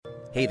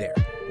Hey there,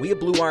 we at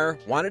Blue Wire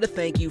wanted to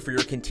thank you for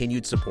your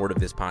continued support of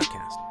this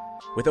podcast.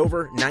 With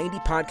over 90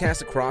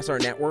 podcasts across our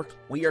network,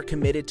 we are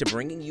committed to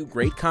bringing you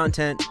great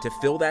content to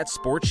fill that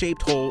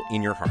sports-shaped hole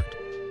in your heart.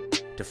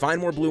 To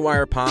find more Blue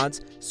Wire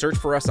pods, search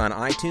for us on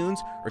iTunes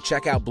or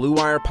check out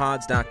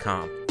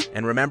BlueWirePods.com.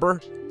 And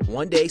remember,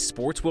 one day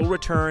sports will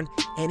return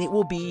and it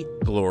will be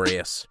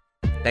glorious.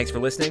 Thanks for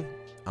listening.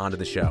 On to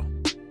the show.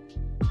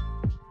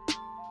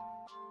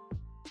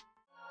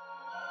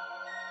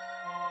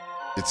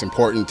 It's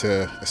important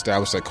to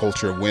establish that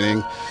culture of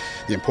winning,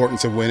 the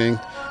importance of winning,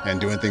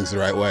 and doing things the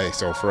right way.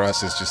 So for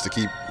us, it's just to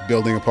keep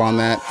building upon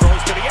that.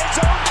 Throws to the end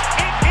zone.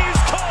 It is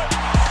caught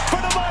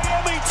for the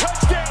Miami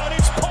touchdown.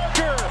 It's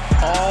Parker.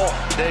 All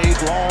day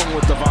long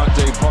with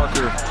Devontae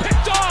Parker.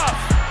 Picked off.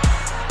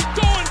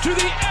 Going to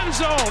the end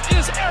zone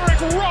is Eric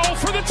Rowe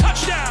for the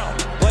touchdown.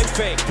 Play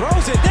fake.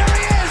 Throws it. There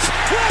he is.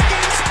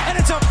 Wiggins. And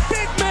it's a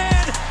big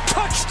man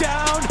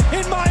touchdown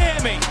in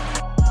Miami.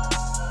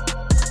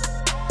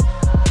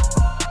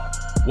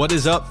 What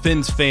is up,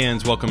 Fins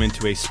fans? Welcome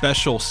into a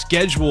special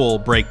schedule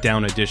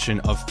breakdown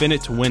edition of Fin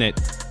It to Win It,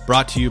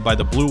 brought to you by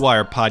the Blue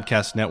Wire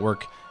Podcast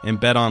Network and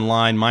Bet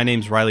Online. My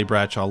name's Riley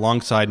Bradshaw,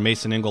 alongside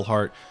Mason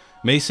Englehart.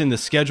 Mason, the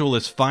schedule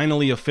is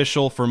finally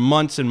official. For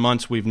months and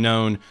months, we've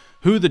known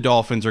who the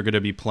Dolphins are going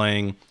to be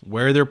playing,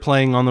 where they're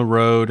playing on the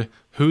road,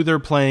 who they're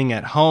playing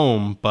at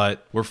home,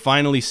 but we're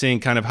finally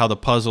seeing kind of how the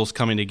puzzle's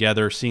coming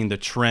together, seeing the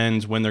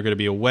trends, when they're going to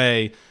be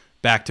away,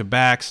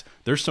 back-to-backs.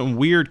 There's some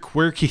weird,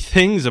 quirky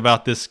things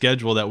about this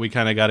schedule that we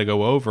kind of got to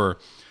go over.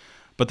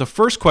 But the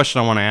first question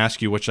I want to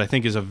ask you, which I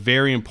think is a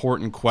very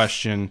important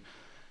question,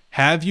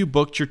 have you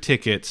booked your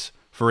tickets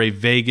for a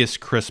Vegas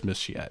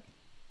Christmas yet?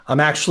 I'm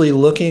actually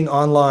looking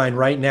online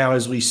right now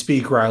as we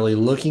speak, Riley,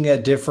 looking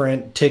at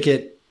different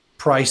ticket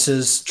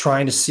prices,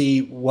 trying to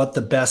see what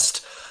the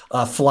best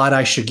flight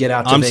I should get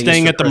out to Vegas. I'm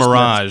staying at the Christmas.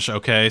 Mirage,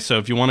 okay? So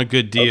if you want a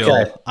good deal,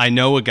 okay. I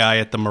know a guy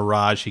at the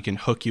Mirage. He can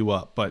hook you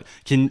up. But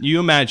can you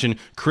imagine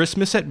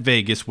Christmas at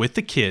Vegas with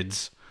the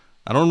kids?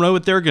 I don't know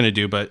what they're going to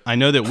do, but I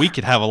know that we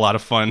could have a lot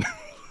of fun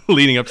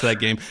leading up to that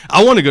game.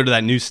 I want to go to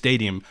that new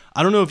stadium.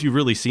 I don't know if you've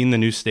really seen the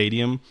new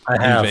stadium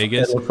in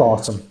Vegas. It looks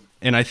awesome.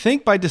 And I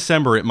think by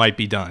December it might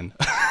be done.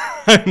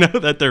 I know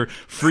that they're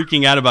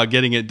freaking out about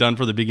getting it done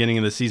for the beginning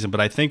of the season,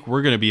 but I think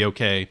we're going to be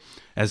okay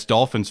as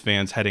Dolphins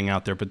fans heading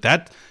out there. But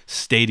that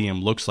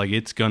stadium looks like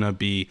it's going to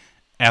be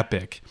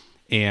epic.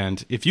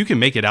 And if you can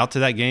make it out to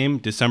that game,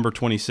 December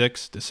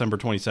 26th, December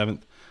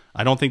 27th,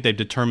 I don't think they've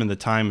determined the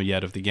time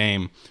yet of the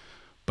game.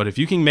 But if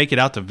you can make it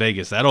out to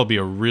Vegas, that'll be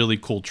a really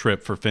cool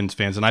trip for Fins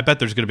fans. And I bet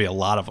there's going to be a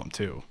lot of them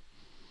too.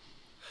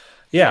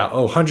 Yeah,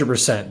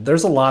 100%.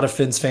 There's a lot of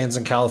Fins fans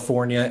in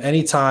California.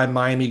 Anytime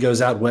Miami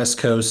goes out West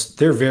Coast,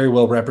 they're very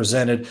well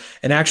represented.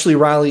 And actually,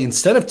 Riley,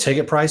 instead of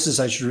ticket prices,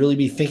 I should really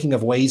be thinking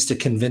of ways to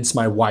convince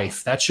my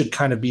wife. That should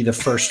kind of be the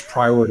first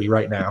priority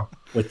right now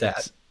with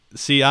that.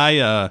 See,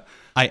 I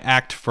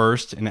act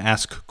first and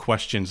ask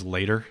questions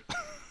later.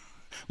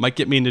 Might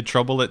get me into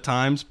trouble at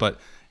times, but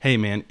hey,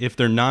 man, if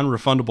they're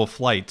non-refundable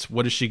flights,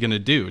 what is she going to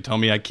do? Tell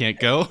me I can't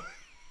go?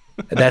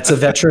 That's a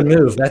veteran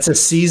move. That's a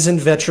seasoned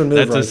veteran move.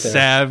 That's right a there.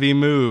 savvy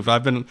move.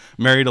 I've been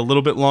married a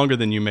little bit longer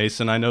than you,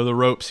 Mason. I know the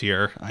ropes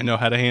here. I know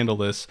how to handle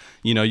this.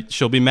 You know,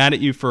 she'll be mad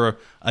at you for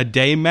a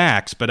day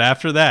max, but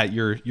after that,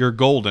 you're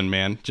golden,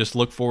 man. Just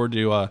look forward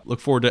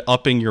to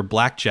upping your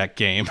blackjack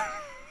game.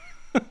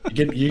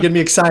 You're getting me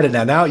excited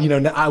now. Now,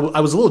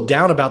 I was a little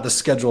down about the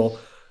schedule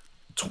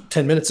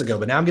 10 minutes ago,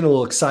 but now I'm getting a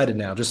little excited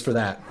now just for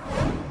that.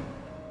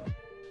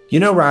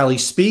 Riley,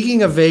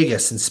 speaking of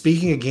Vegas and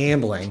speaking of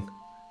gambling,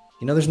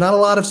 there's not a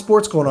lot of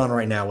sports going on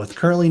right now with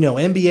currently no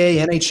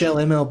NBA, NHL,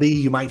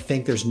 MLB. You might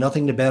think there's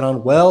nothing to bet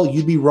on. Well,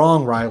 you'd be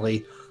wrong,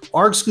 Riley.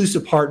 Our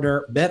exclusive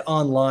partner, Bet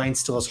Online,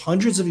 still has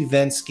hundreds of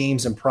events,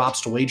 games, and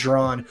props to wager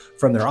on,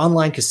 from their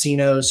online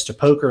casinos to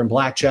poker and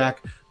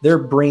blackjack. They're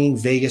bringing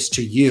Vegas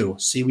to you.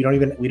 See, we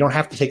don't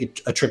have to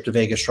take a trip to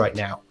Vegas right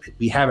now.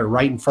 We have it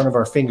right in front of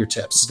our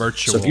fingertips.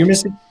 Virtual. So if you're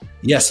missing,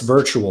 yes,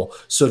 virtual.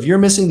 So if you're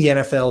missing the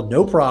NFL,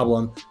 no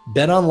problem.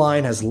 Bet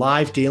Online has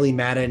live daily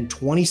Madden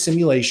 20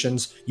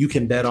 simulations you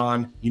can bet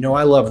on.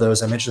 I love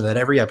those. I mention that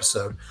every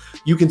episode.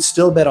 You can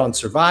still bet on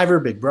Survivor,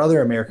 Big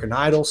Brother, American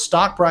Idol,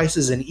 stock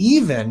prices, and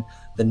even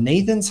the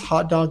Nathan's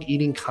hot dog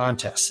eating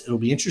contest. It'll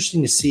be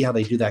interesting to see how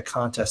they do that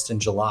contest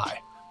in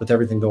July with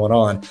everything going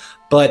on.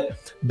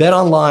 But Bet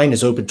Online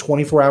is open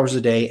 24 hours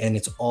a day, and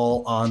it's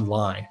all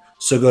online.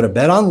 So go to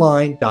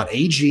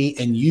betonline.ag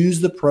and use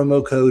the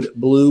promo code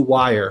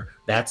BLUEWIRE.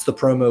 That's the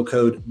promo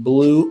code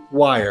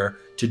BLUEWIRE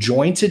to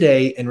join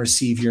today and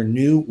receive your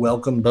new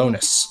welcome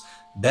bonus.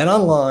 Bet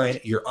Online,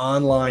 your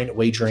online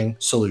wagering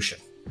solution.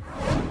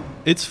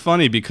 It's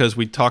funny because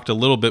we talked a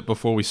little bit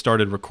before we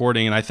started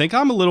recording, and I think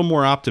I'm a little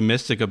more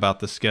optimistic about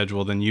the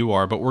schedule than you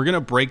are, but we're going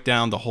to break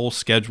down the whole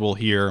schedule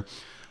here,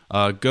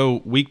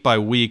 go week by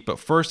week. But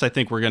first, I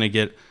think we're going to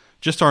get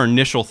just our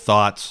initial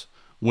thoughts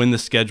when the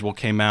schedule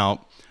came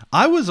out.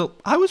 I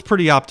was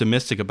pretty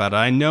optimistic about it.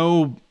 I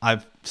know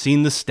I've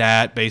seen the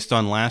stat based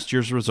on last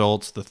year's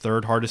results, the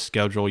third hardest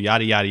schedule,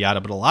 yada, yada,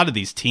 yada. But a lot of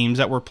these teams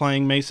that we're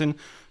playing, Mason,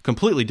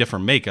 completely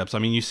different makeups. I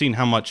mean, you've seen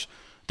how much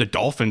the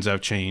Dolphins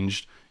have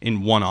changed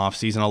in one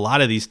offseason. A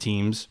lot of these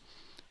teams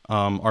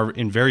are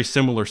in very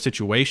similar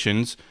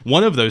situations.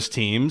 One of those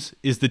teams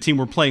is the team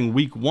we're playing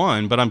week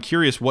 1, but I'm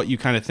curious what you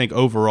kind of think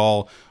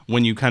overall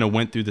when you kind of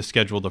went through the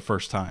schedule the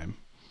first time.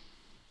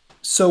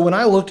 So when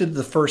I looked at it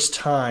the first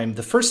time,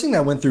 the first thing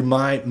that went through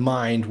my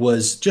mind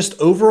was just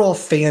overall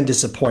fan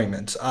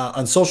disappointment.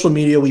 On social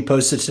media, we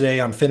posted today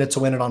on Fin It to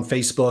Win It on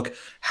Facebook,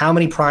 how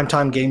many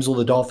primetime games will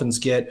the Dolphins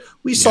get?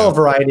 We saw a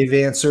variety of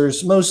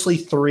answers, mostly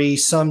 3,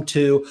 some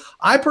 2.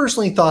 I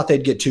personally thought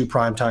they'd get 2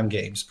 primetime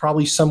games,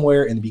 probably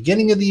somewhere in the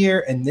beginning of the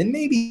year and then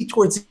maybe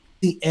towards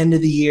the end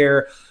of the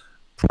year,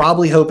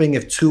 probably hoping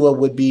if Tua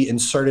would be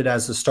inserted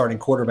as the starting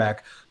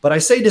quarterback. But I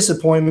say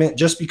disappointment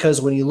just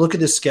because when you look at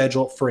the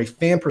schedule for a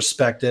fan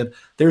perspective,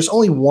 there's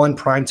only one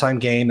primetime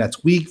game.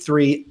 That's week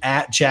 3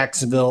 at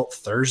Jacksonville,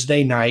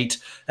 Thursday night.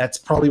 That's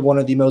probably one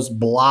of the most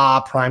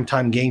blah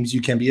primetime games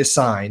you can be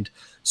assigned.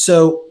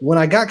 So when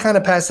I got kind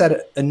of past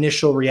that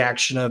initial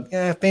reaction of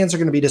fans are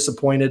going to be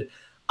disappointed,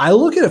 I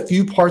look at a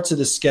few parts of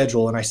the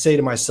schedule and I say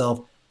to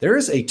myself, there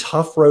is a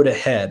tough road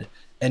ahead.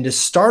 And to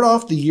start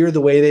off the year the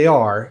way they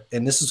are,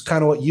 and this is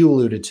kind of what you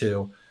alluded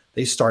to,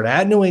 they start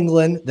at New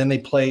England, then they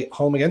play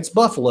home against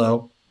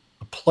Buffalo,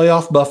 a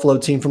playoff Buffalo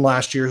team from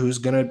last year who's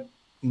going to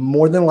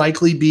more than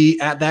likely be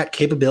at that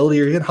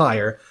capability or even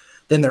higher.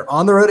 Then they're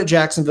on the road at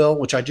Jacksonville,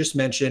 which I just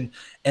mentioned,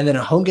 and then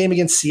a home game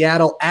against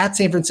Seattle, at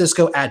San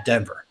Francisco, at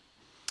Denver.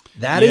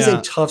 That is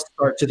a tough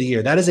start to the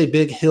year. That is a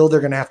big hill they're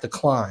going to have to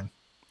climb.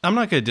 I'm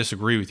not going to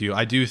disagree with you.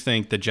 I do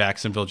think the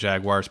Jacksonville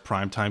Jaguars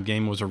primetime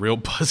game was a real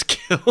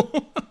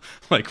buzzkill.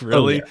 Like,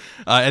 really? Oh,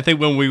 yeah. I think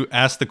when we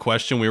asked the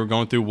question, we were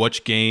going through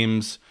which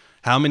games,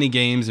 how many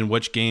games and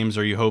which games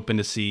are you hoping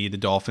to see the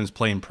Dolphins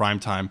play in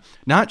primetime?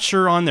 Not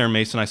sure on there,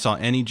 Mason, I saw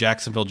any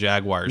Jacksonville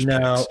Jaguars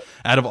picks.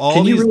 Out of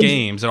all these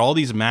games and all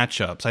these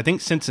matchups, I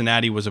think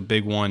Cincinnati was a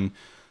big one,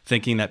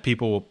 thinking that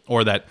people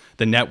or that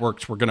the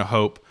networks were going to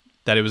hope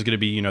that it was going to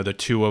be, the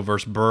Tua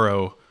versus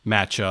Burrow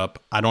matchup.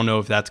 I don't know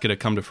if that's going to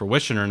come to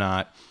fruition or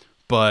not,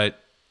 but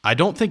I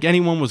don't think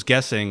anyone was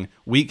guessing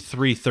week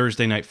 3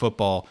 Thursday night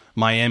football,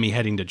 Miami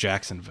heading to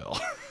Jacksonville.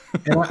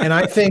 and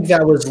I think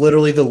that was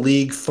literally the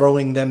league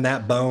throwing them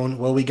that bone.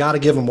 Well, we got to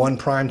give them one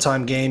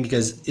primetime game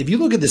because if you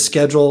look at the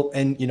schedule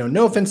and,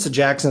 no offense to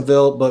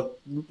Jacksonville, but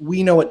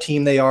we know what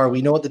team they are.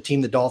 We know what the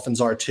team the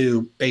Dolphins are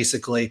too,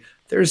 basically.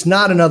 There's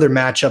not another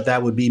matchup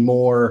that would be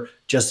more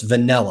just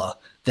vanilla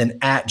than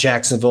at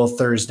Jacksonville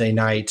Thursday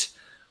night,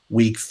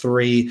 week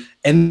 3.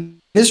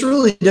 And this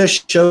really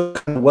does show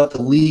kind of what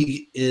the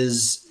league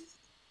is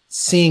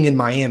seeing in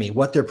Miami,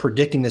 what they're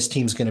predicting this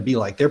team's going to be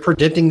like. They're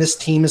predicting this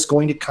team is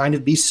going to kind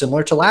of be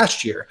similar to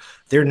last year.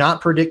 They're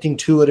not predicting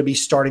Tua to be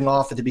starting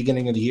off at the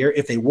beginning of the year.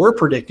 If they were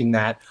predicting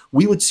that,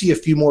 we would see a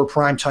few more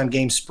primetime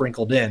games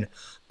sprinkled in.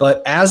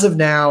 But as of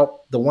now,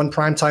 the one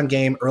primetime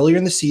game earlier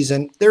in the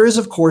season, there is,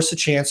 of course, a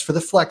chance for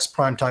the flex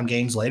primetime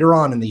games later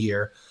on in the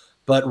year.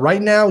 But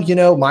right now,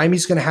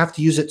 Miami's going to have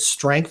to use its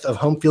strength of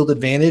home field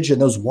advantage in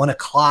those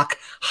 1:00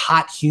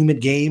 hot,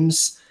 humid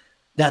games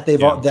that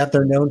that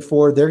they're known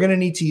for. They're going to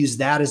need to use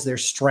that as their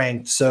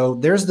strength. So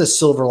there's the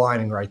silver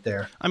lining right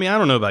there. I mean, I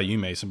don't know about you,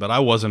 Mason, but I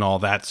wasn't all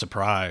that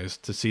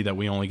surprised to see that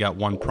we only got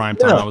one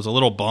primetime. I was a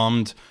little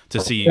bummed to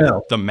see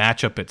the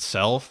matchup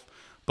itself,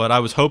 but I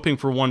was hoping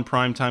for one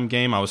primetime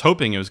game. I was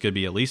hoping it was going to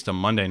be at least a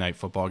Monday night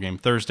football game.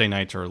 Thursday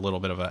nights are a little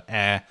bit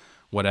of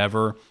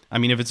whatever. I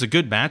mean, if it's a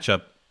good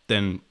matchup,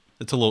 then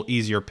it's a little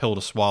easier pill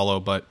to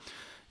swallow. But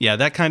yeah,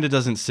 that kind of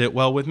doesn't sit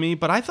well with me.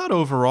 But I thought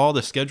overall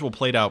the schedule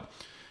played out.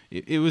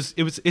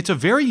 It's a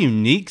very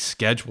unique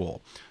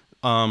schedule.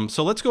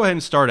 So let's go ahead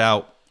and start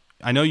out.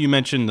 I know you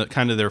mentioned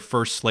kind of their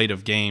first slate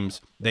of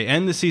games. They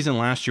end the season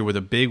last year with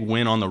a big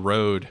win on the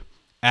road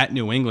at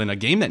New England, a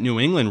game that New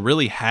England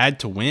really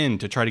had to win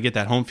to try to get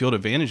that home field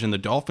advantage, and the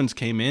Dolphins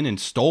came in and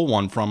stole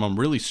one from them,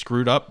 really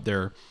screwed up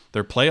their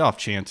playoff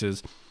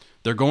chances.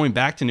 They're going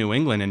back to New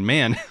England, and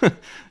man,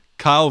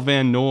 Kyle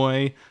Van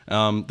Noy,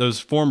 those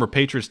former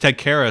Patriots, Ted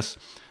Karras,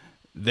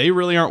 they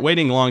really aren't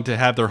waiting long to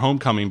have their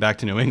homecoming back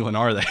to New England,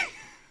 are they?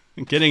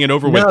 Getting it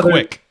over with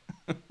quick.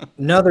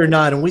 No, they're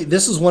not. And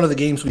this is one of the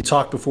games we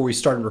talked before we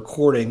started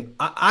recording.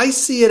 I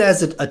see it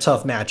as a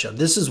tough matchup.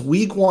 This is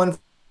week 1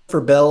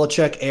 for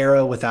Belichick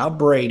era without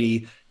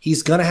Brady.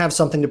 He's going to have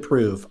something to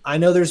prove. I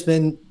know there's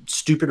been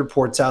stupid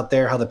reports out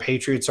there how the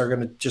Patriots are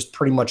going to just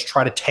pretty much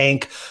try to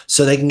tank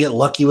so they can get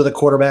lucky with a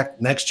quarterback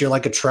next year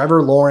like a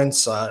Trevor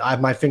Lawrence. I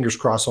have my fingers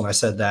crossed when I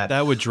said that.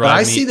 That would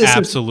drive me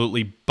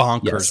absolutely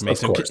bonkers,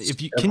 Mason.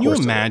 Can you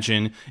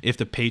imagine if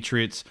the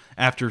Patriots,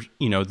 after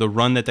the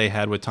run that they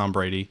had with Tom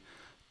Brady,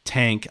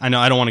 tank? I know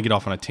I don't want to get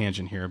off on a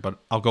tangent here, but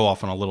I'll go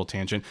off on a little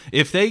tangent.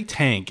 If they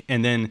tank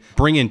and then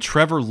bring in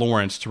Trevor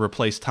Lawrence to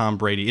replace Tom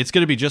Brady, it's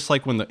going to be just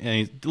like when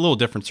a little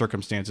different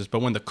circumstances,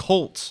 but when the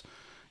Colts,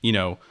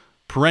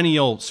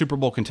 perennial Super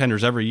Bowl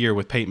contenders every year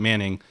with Peyton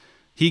Manning,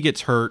 he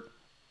gets hurt,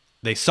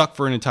 they suck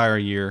for an entire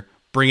year,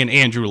 bring in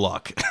Andrew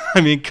Luck. I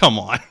mean, come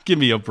on, give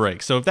me a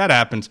break. So if that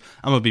happens,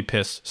 I'm going to be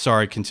pissed.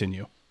 Sorry,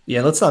 continue.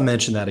 Yeah, let's not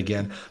mention that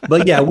again.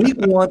 But yeah, week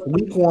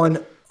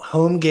one,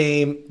 home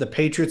game. The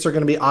Patriots are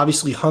going to be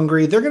obviously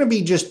hungry. They're going to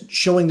be just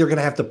showing they're going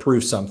to have to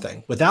prove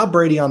something. Without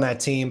Brady on that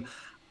team,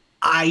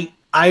 I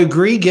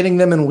agree getting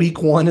them in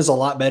week 1 is a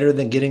lot better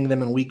than getting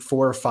them in week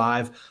 4 or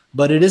 5,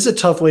 but it is a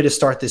tough way to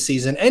start the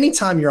season.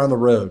 Anytime you're on the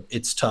road,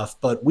 it's tough.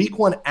 But week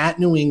 1 at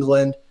New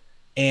England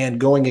and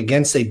going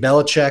against a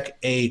Belichick,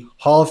 a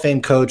Hall of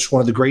Fame coach,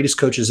 one of the greatest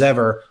coaches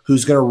ever,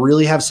 who's going to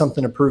really have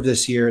something to prove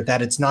this year,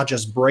 that it's not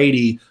just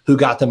Brady who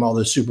got them all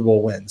those Super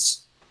Bowl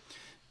wins.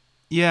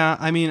 Yeah,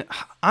 I mean,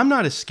 I'm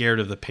not as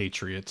scared of the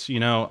Patriots. You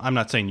know, I'm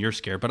not saying you're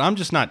scared, but I'm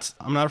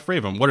not afraid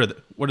of them. What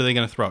are they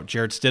going to throw out?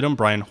 Jared Stidham,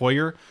 Brian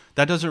Hoyer?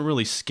 That doesn't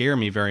really scare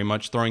me very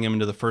much, throwing him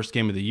into the first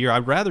game of the year.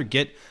 I'd rather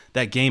get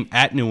that game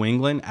at New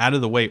England out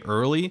of the way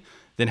early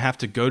than have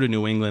to go to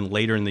New England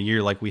later in the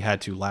year like we had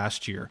to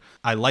last year.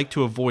 I like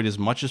to avoid as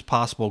much as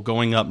possible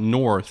going up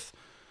north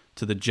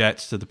to the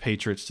Jets, to the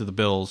Patriots, to the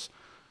Bills.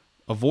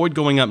 Avoid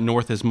going up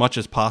north as much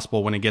as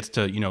possible when it gets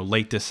to,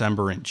 late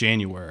December and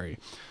January.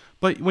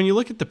 But when you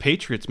look at the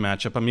Patriots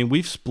matchup, I mean,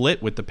 we've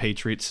split with the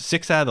Patriots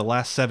 6 out of the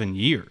last 7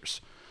 years.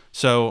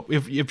 So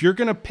if you're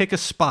going to pick a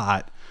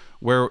spot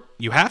where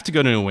you have to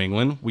go to New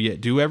England, we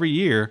do every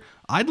year,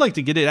 I'd like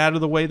to get it out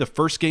of the way the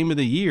first game of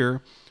the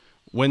year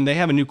when they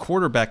have a new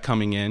quarterback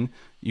coming in.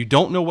 You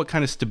don't know what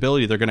kind of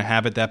stability they're going to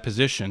have at that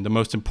position, the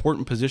most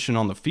important position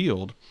on the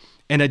field,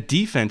 and a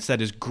defense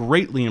that is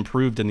greatly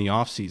improved in the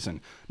offseason.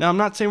 Now, I'm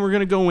not saying we're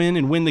going to go in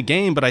and win the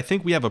game, but I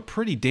think we have a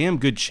pretty damn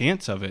good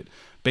chance of it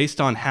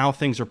based on how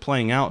things are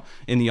playing out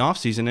in the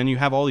offseason. And you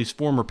have all these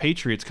former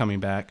Patriots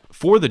coming back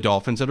for the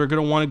Dolphins that are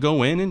going to want to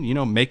go in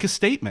and, make a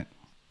statement.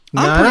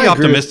 I'm pretty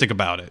optimistic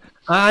about it.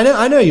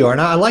 I know you are.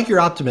 And I like your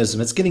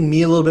optimism. It's getting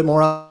me a little bit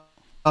more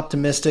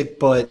optimistic.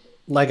 But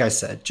like I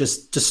said,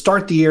 just to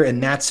start the year in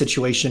that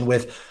situation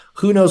with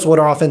who knows what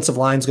our offensive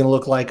line is going to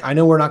look like. I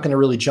know we're not going to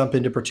really jump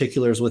into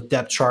particulars with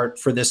depth chart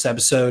for this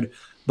episode.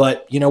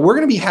 But, we're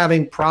going to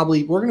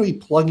be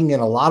plugging in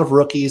a lot of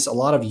rookies, a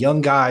lot of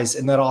young guys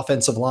in that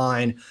offensive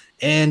line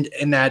and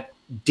in that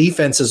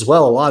defense as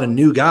well, a lot of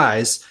new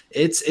guys.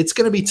 It's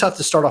going to be tough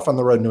to start off on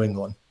the road in New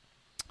England.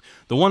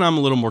 The one I'm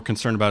a little more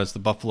concerned about is the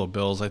Buffalo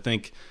Bills. I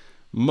think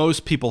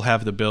most people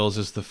have the Bills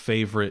as the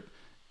favorite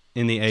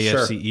in the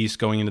AFC East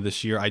going into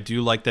this year. I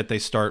do like that they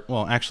start –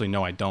 well, actually,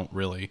 no, I don't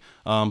really.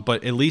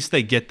 But at least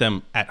they get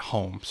them at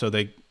home. So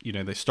they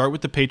start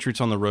with the Patriots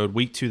on the road.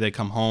 Week 2, they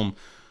come home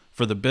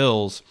for the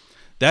Bills.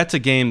 That's a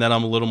game that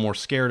I'm a little more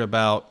scared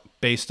about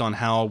based on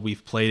how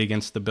we've played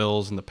against the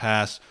Bills in the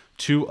past.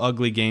 2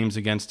 ugly games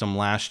against them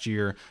last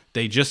year.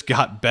 They just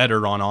got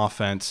better on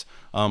offense,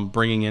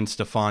 bringing in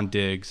Stephon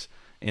Diggs.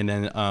 And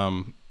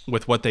then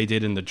with what they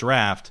did in the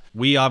draft,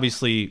 we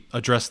obviously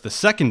addressed the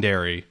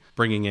secondary,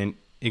 bringing in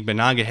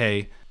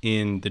Igbenogany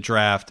in the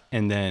draft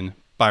and then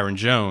Byron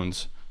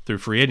Jones through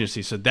free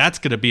agency. So that's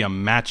going to be a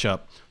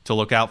matchup to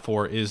look out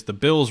for, is the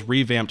Bills'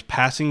 revamped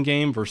passing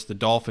game versus the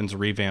Dolphins'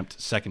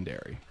 revamped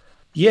secondary.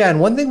 Yeah, and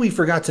one thing we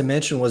forgot to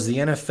mention was the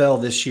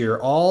NFL this year,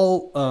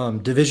 all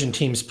division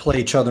teams play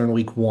each other in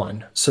week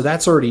 1. So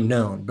that's already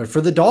known. But for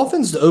the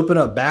Dolphins to open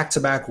up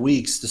back-to-back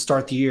weeks to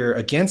start the year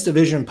against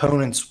division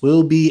opponents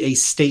will be a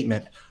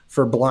statement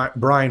for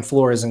Brian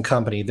Flores and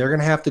company. They're going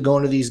to have to go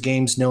into these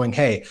games knowing,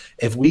 hey,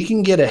 if we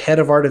can get ahead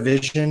of our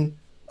division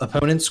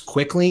opponents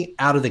quickly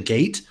out of the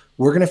gate,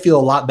 we're going to feel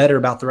a lot better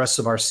about the rest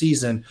of our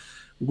season.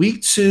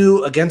 Week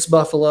 2 against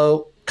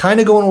Buffalo, kind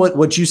of going with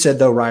what you said,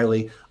 though,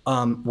 Riley,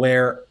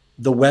 where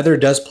the weather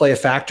does play a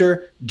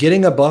factor.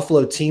 Getting a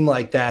Buffalo team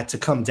like that to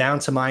come down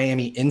to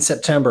Miami in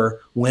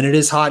September when it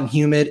is hot and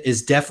humid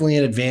is definitely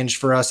an advantage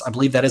for us. I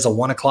believe that is a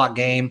 1:00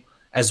 game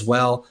as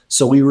well.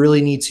 So we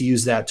really need to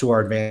use that to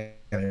our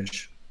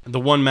advantage. The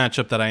one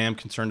matchup that I am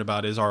concerned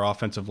about is our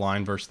offensive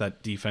line versus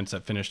that defense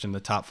that finished in the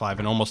top 5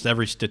 in almost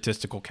every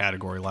statistical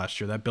category last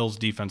year. That Bills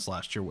defense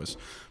last year was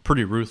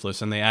pretty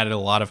ruthless, and they added a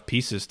lot of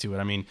pieces to it.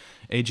 I mean,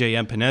 A.J.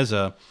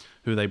 Epineza,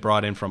 who they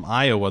brought in from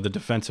Iowa, the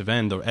defensive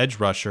end, the edge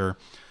rusher,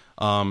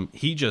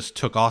 he just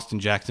took Austin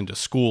Jackson to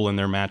school in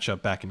their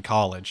matchup back in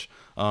college.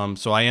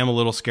 So I am a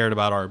little scared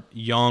about our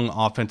young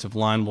offensive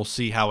line. We'll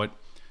see how it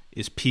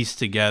is pieced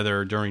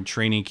together during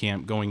training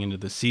camp going into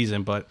the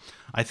season, but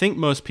I think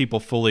most people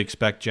fully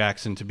expect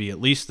Jackson to be at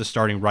least the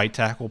starting right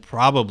tackle,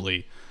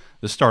 probably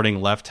the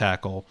starting left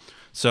tackle.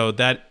 So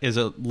that is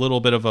a little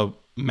bit of a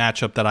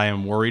matchup that I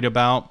am worried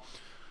about.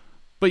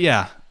 But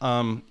yeah,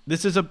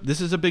 this is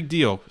a big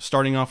deal.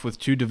 Starting off with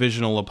 2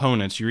 divisional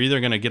opponents, you're either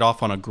going to get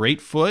off on a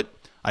great foot.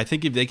 I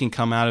think if they can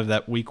come out of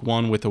that week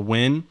 1 with a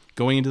win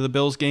going into the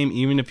Bills game,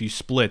 even if you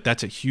split,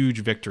 that's a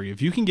huge victory.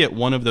 If you can get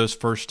one of those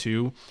first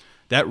 2,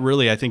 that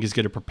really, I think, is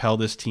going to propel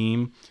this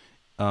team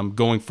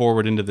going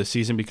forward into the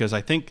season, because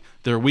I think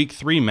their week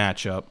 3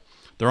 matchup,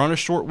 they're on a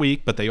short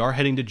week, but they are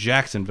heading to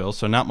Jacksonville,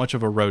 so not much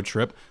of a road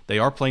trip. They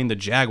are playing the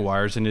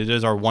Jaguars, and it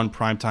is our one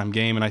primetime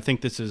game, and I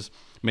think this is,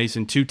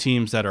 Mason, 2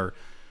 teams that are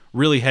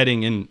really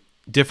heading in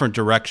different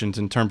directions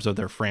in terms of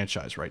their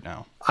franchise right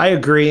now. I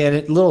agree. And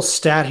a little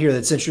stat here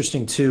that's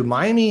interesting too.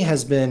 Miami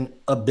has been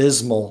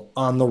abysmal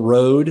on the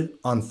road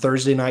on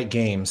Thursday night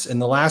games. In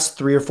the last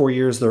 3 or 4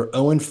 years, they're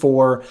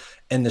 0-4,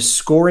 and the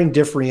scoring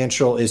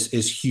differential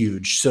is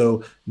huge.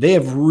 So they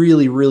have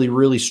really, really,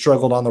 really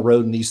struggled on the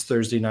road in these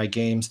Thursday night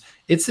games.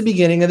 It's the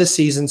beginning of the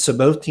season, so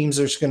both teams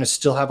are going to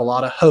still have a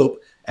lot of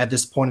hope at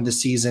this point of the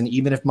season,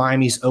 even if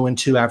Miami's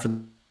 0-2 after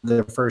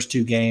the first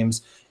 2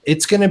 games.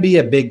 It's going to be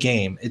a big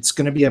game. It's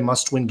going to be a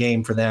must-win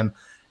game for them.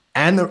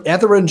 And at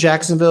the road in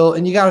Jacksonville,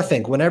 and you got to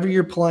think, whenever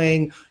you're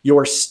playing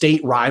your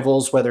state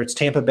rivals, whether it's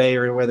Tampa Bay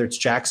or whether it's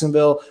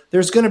Jacksonville,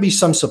 there's going to be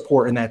some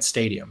support in that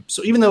stadium.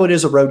 So even though it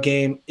is a road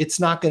game, it's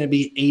not going to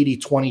be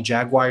 80-20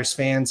 Jaguars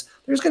fans.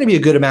 There's going to be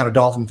a good amount of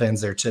Dolphin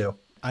fans there too.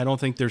 I don't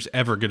think there's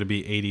ever going to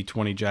be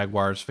 80-20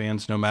 Jaguars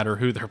fans, no matter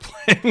who they're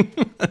playing.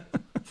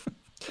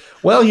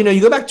 Well, you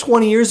go back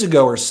 20 years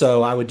ago or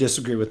so, I would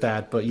disagree with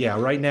that. But yeah,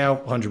 right now,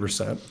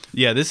 100%.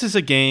 Yeah, this is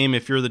a game,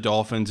 if you're the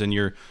Dolphins and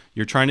you're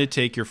trying to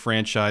take your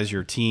franchise,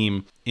 your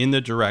team in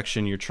the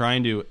direction, you're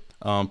trying to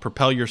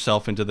propel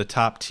yourself into the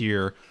top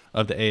tier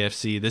of the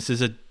AFC, this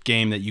is a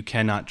game that you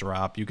cannot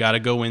drop. You got to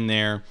go in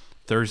there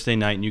Thursday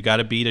night and you got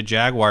to beat a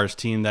Jaguars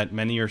team that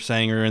many are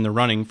saying are in the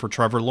running for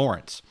Trevor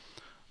Lawrence.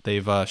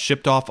 They've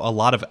shipped off a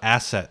lot of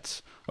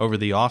assets over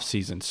the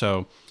offseason.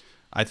 So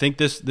I think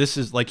this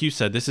is, like you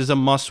said, this is a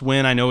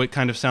must-win. I know it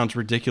kind of sounds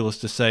ridiculous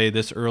to say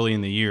this early in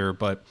the year,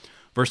 but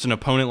versus an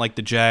opponent like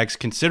the Jags,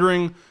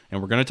 considering,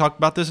 and we're going to talk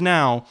about this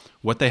now,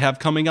 what they have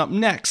coming up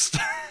next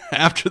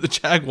after the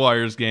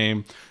Jaguars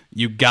game,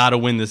 you got to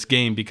win this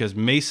game because,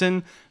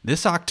 Mason,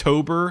 this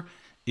October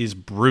is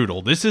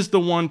brutal. This is the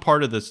one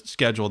part of the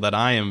schedule that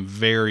I am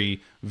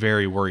very,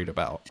 very worried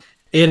about.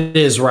 It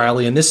is,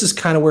 Riley, and this is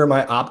kind of where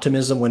my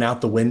optimism went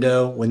out the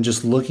window when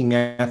just looking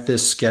at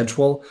this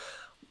schedule.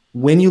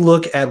 When you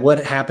look at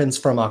what happens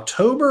from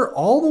October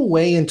all the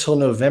way until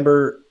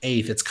November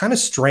 8th, it's kind of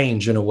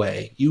strange in a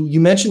way. You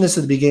mentioned this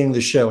at the beginning of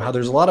the show, how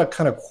there's a lot of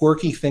kind of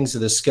quirky things to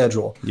this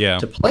schedule. Yeah.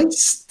 To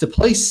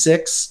play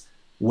 6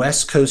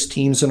 West Coast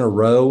teams in a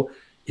row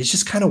is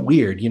just kind of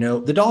weird.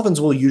 The Dolphins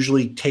will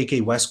usually take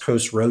a West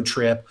Coast road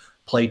trip,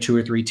 play 2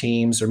 or 3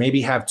 teams, or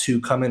maybe have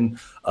 2 coming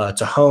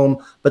to home.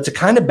 But to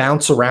kind of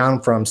bounce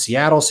around from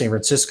Seattle, San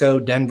Francisco,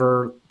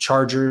 Denver,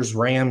 Chargers,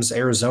 Rams,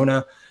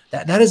 Arizona,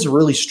 that is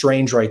really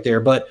strange right there.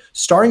 But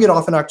starting it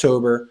off in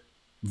October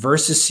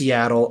versus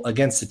Seattle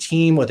against a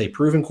team with a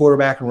proven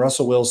quarterback in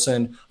Russell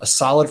Wilson, a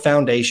solid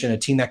foundation, a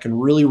team that can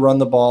really run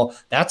the ball,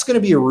 that's going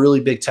to be a really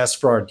big test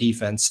for our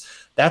defense.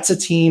 That's a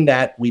team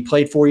that we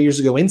played 4 years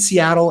ago in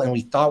Seattle, and we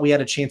thought we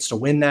had a chance to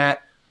win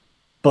that.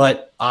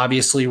 But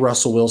obviously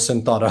Russell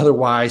Wilson thought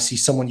otherwise.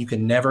 He's someone you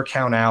can never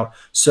count out.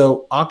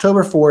 So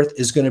October 4th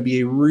is going to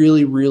be a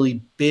really,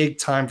 really big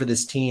time for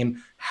this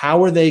team.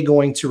 How are they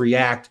going to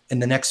react in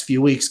the next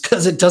few weeks?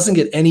 Because it doesn't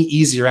get any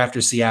easier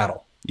after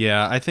Seattle.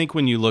 Yeah, I think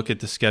when you look at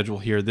the schedule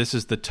here, this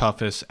is the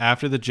toughest,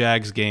 after the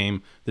Jags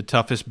game, the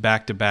toughest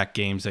back-to-back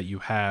games that you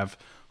have.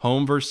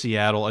 Home versus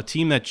Seattle, a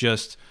team that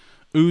just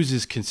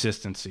oozes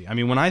consistency. I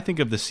mean, when I think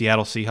of the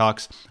Seattle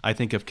Seahawks, I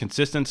think of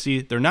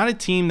consistency. They're not a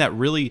team that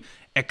really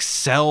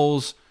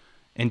excels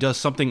and does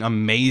something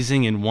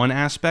amazing in one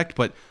aspect,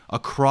 but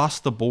across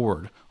the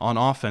board on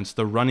offense,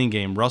 the running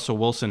game, Russell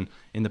Wilson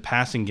in the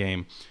passing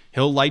game,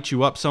 he'll light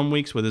you up some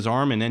weeks with his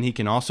arm, and then he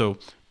can also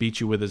beat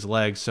you with his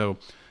legs. So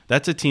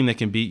that's a team that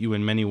can beat you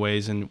in many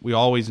ways, and we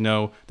always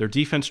know their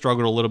defense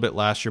struggled a little bit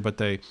last year, but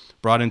they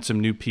brought in some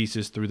new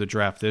pieces through the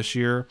draft this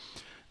year.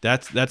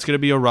 That's going to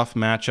be a rough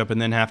matchup,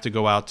 and then have to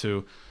go out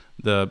to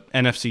the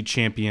NFC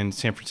champion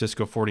San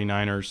Francisco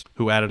 49ers,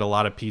 who added a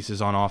lot of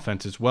pieces on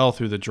offense as well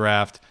through the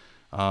draft.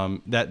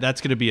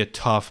 That's going to be a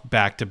tough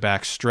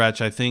back-to-back stretch.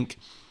 I think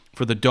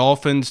for the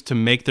Dolphins to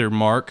make their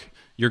mark,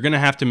 you're going to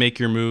have to make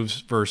your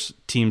moves versus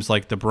teams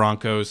like the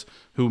Broncos,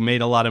 who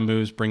made a lot of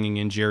moves bringing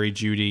in Jerry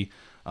Jeudy.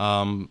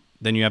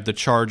 Then you have the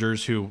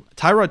Chargers, who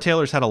Tyrod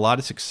Taylor's had a lot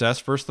of success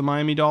versus the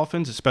Miami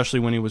Dolphins, especially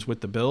when he was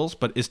with the Bills.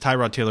 But is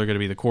Tyrod Taylor going to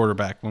be the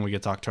quarterback when we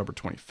get to October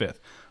 25th?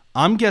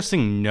 I'm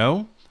guessing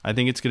no. I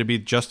think it's going to be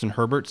Justin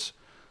Herbert's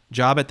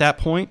job at that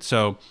point.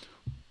 So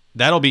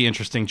that'll be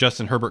interesting.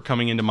 Justin Herbert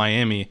coming into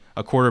Miami,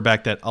 a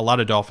quarterback that a lot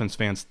of Dolphins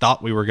fans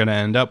thought we were going to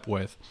end up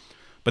with.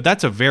 But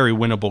that's a very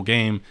winnable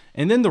game.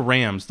 And then the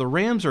Rams. The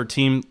Rams are a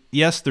team,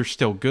 yes, they're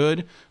still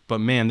good, but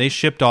man, they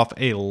shipped off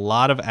a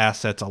lot of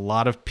assets, a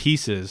lot of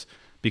pieces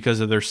because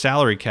of their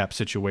salary cap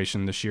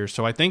situation this year.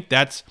 So I think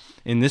that's,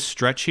 in this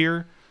stretch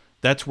here,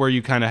 that's where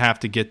you kind of have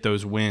to get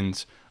those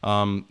wins.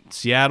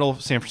 Seattle,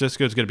 San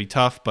Francisco is going to be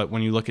tough, but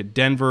when you look at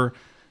Denver,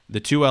 the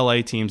 2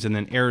 LA teams, and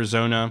then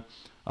Arizona,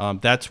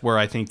 that's where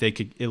I think they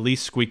could at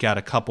least squeak out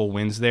a couple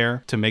wins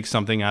there to make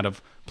something out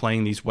of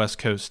playing these West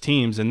Coast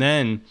teams. And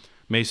then,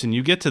 Mason,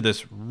 you get to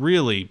this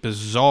really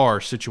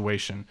bizarre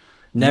situation.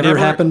 Never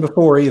happened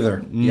before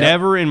either.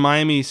 Never in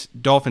Miami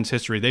Dolphins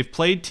history. They've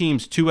played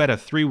teams 2 out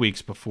of 3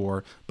 weeks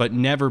before, but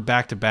never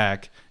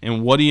back-to-back.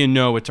 And what do you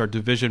know? It's our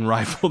division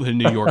rival, the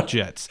New York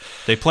Jets.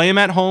 They play them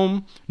at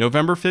home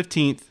November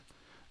 15th,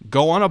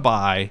 go on a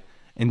bye,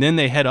 and then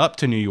they head up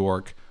to New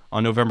York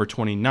on November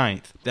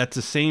 29th. That's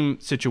the same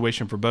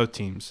situation for both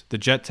teams. The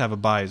Jets have a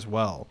bye as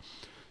well.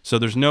 So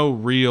there's no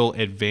real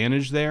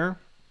advantage there.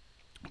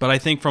 But I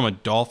think from a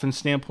Dolphins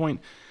standpoint,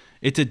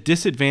 it's a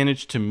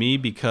disadvantage to me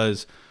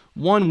because,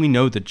 one, we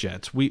know the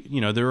Jets.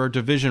 There are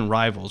division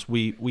rivals.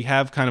 We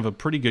have kind of a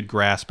pretty good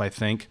grasp, I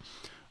think,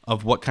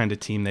 of what kind of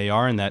team they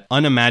are and that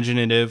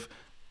unimaginative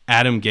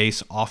Adam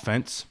Gase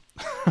offense.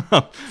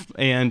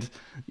 And,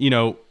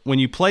 when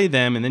you play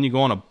them and then you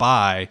go on a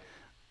bye,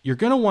 you're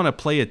going to want to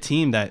play a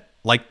team that,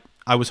 like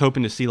I was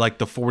hoping to see, like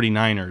the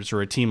 49ers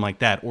or a team like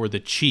that, or the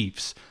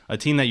Chiefs, a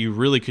team that you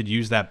really could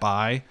use that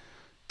bye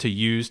to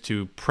use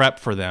to prep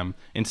for them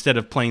instead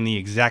of playing the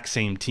exact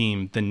same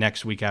team the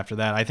next week after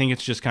that. I think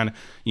it's just kind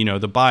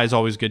of, the bye is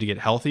always good to get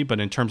healthy, but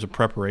in terms of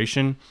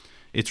preparation,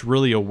 it's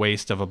really a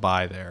waste of a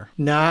bye there.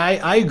 No,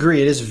 I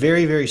agree. It is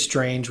very, very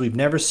strange. We've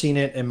never seen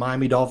it in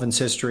Miami Dolphins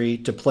history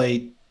to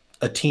play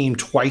a team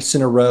twice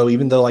in a row,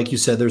 even though, like you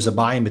said, there's a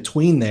bye in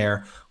between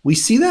there. We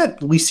see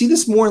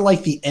this more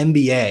like the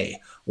NBA,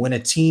 when a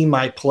team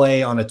might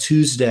play on a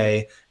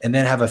Tuesday and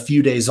then have a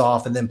few days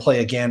off and then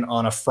play again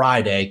on a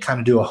Friday, kind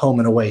of do a home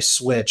and away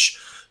switch.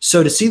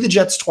 So to see the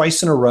Jets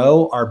twice in a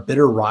row, our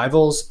bitter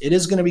rivals, it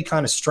is going to be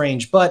kind of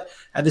strange. But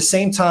at the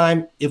same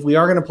time, if we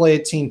are going to play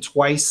a team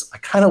twice, I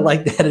kind of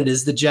like that it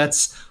is the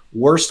Jets'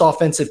 worst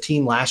offensive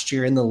team last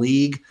year in the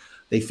league.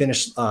 They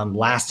finished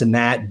last in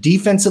that.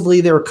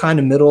 Defensively, they were kind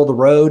of middle of the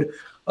road.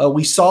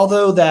 We saw,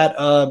 though,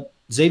 that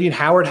Xavier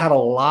Howard had a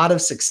lot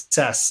of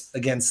success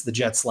against the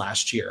Jets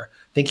last year.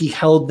 I think he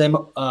held them,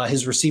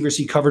 his receivers,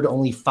 he covered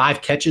only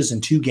 5 catches in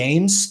 2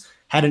 games,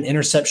 had an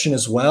interception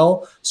as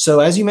well. So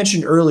as you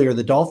mentioned earlier,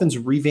 the Dolphins'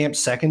 revamped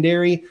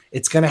secondary,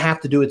 it's going to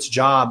have to do its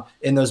job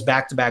in those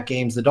back-to-back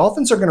games. The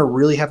Dolphins are going to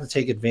really have to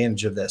take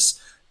advantage of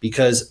this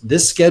because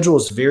this schedule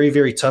is very,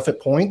 very tough at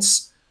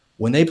points.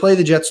 When they play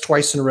the Jets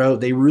twice in a row,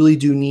 they really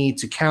do need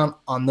to count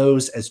on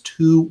those as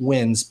 2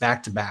 wins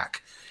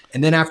back-to-back.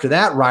 And then after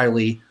that,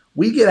 Riley,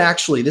 we get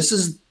this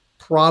is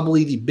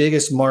probably the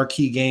biggest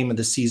marquee game of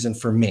the season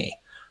for me.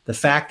 The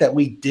fact that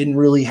we didn't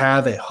really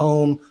have a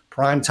home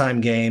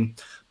primetime game,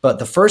 but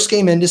the first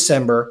game in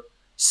December,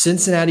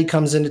 Cincinnati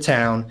comes into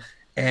town.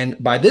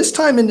 And by this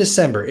time in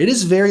December, it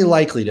is very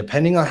likely,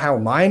 depending on how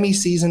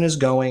Miami's season is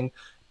going,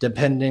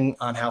 depending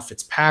on how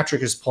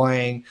Fitzpatrick is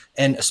playing,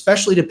 and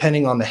especially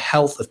depending on the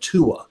health of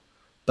Tua.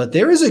 But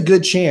there is a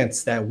good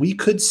chance that we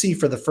could see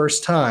for the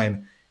first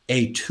time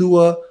a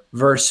Tua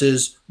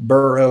versus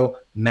Burrow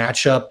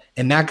matchup.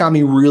 And that got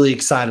me really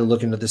excited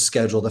looking at the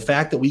schedule. The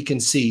fact that we can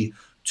see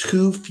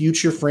 2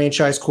 future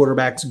franchise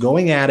quarterbacks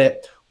going at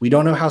it. We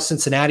don't know how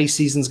Cincinnati's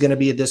season's going to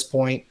be at this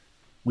point.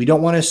 We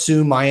don't want to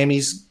assume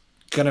Miami's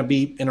going to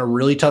be in a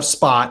really tough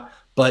spot.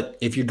 But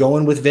if you're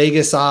going with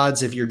Vegas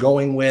odds, if you're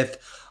going with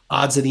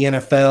odds of the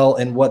NFL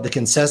and what the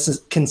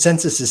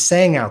consensus is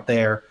saying out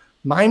there,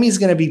 Miami's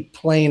going to be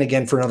playing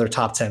again for another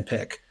top 10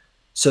 pick.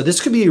 So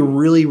this could be a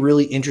really,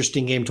 really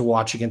interesting game to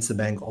watch against the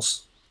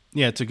Bengals.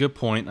 Yeah, it's a good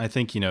point. I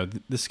think,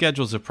 the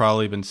schedules have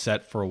probably been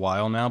set for a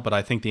while now, but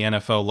I think the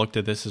NFL looked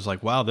at this as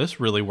like, wow, this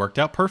really worked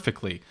out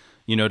perfectly,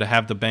 to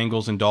have the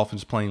Bengals and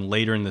Dolphins playing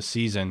later in the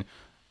season,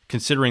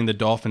 considering the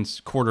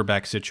Dolphins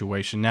quarterback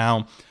situation.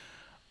 Now,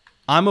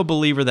 I'm a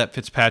believer that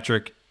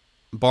Fitzpatrick,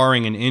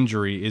 barring an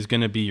injury, is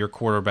going to be your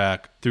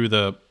quarterback through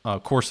the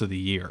course of the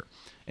year.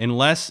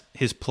 Unless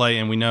his play,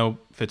 and we know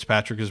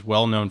Fitzpatrick is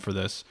well known for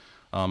this,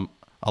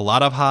 a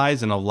lot of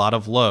highs and a lot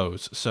of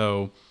lows.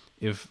 So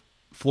if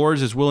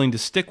Flores is willing to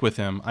stick with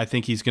him, I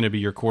think he's going to be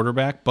your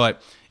quarterback.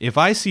 But if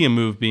I see a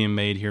move being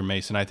made here,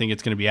 Mason, I think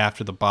it's going to be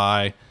after the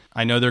bye.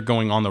 I know they're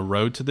going on the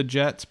road to the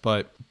Jets,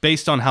 but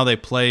based on how they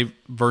play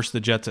versus the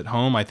Jets at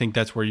home, I think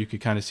that's where you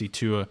could kind of see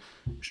Tua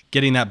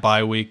getting that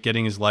bye week,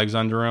 getting his legs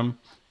under him,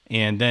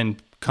 and then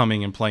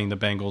coming and playing the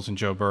Bengals and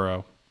Joe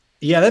Burrow.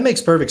 Yeah, that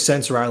makes perfect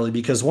sense, Riley,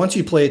 because once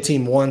you play a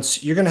team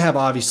once, you're going to have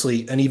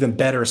obviously an even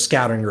better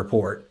scouting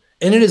report.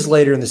 And it is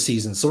later in the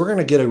season, so we're going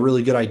to get a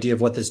really good idea of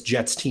what this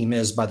Jets team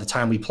is by the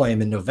time we play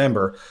them in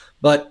November.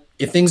 But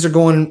if things are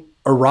going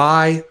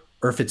awry,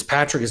 or if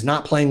Fitzpatrick is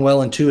not playing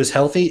well and Tua is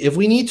healthy, if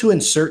we need to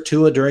insert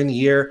Tua during the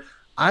year,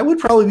 I would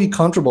probably be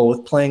comfortable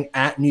with playing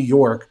at New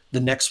York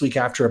the next week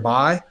after a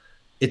bye.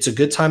 It's a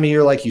good time of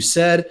year, like you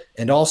said,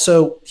 and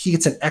also he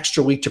gets an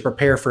extra week to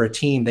prepare for a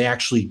team they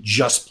actually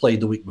just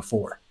played the week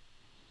before.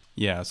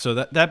 Yeah, so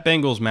that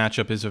Bengals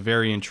matchup is a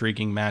very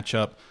intriguing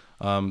matchup.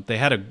 They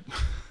had a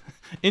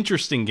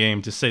interesting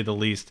game, to say the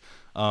least,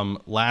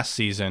 last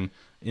season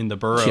in the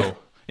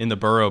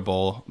Burrow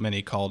Bowl,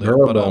 many called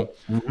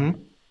it.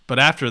 But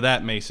after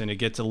that, Mason, it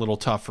gets a little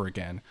tougher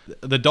again.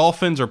 The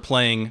Dolphins are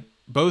playing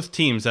both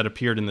teams that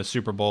appeared in the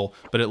Super Bowl,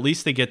 but at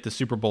least they get the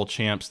Super Bowl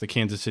champs, the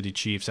Kansas City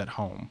Chiefs, at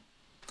home.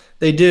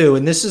 They do,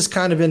 and this is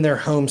kind of in their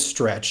home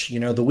stretch.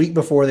 The week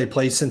before they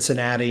play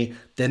Cincinnati,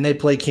 then they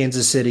play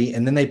Kansas City,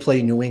 and then they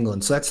play New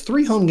England. So that's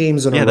 3 home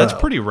games in a row. Yeah, that's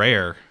pretty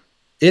rare.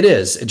 It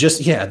is.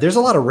 There's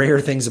a lot of rare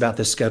things about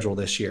this schedule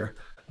this year.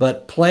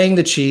 But playing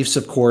the Chiefs,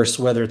 of course,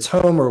 whether it's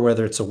home or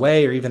whether it's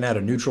away or even at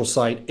a neutral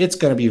site, it's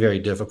going to be very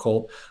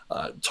difficult.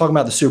 Talking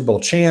about the Super Bowl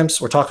champs,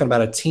 we're talking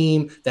about a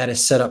team that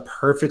is set up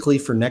perfectly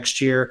for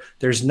next year.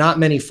 There's not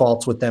many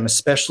faults with them,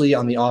 especially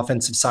on the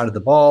offensive side of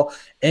the ball.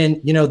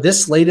 And,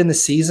 this late in the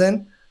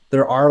season,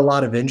 there are a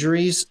lot of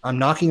injuries. I'm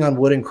knocking on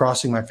wood and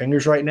crossing my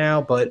fingers right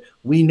now, but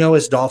we know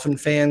as Dolphin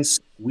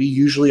fans, we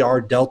usually are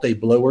dealt a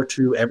blow or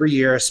two every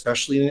year,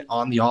 especially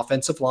on the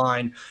offensive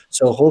line.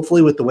 So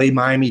hopefully with the way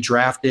Miami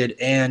drafted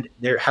and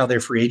how their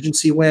free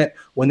agency went,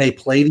 when they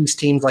play these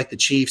teams like the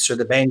Chiefs or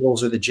the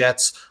Bengals or the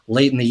Jets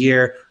late in the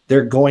year,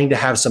 they're going to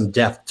have some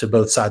depth to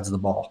both sides of the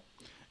ball.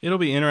 It'll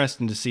be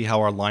interesting to see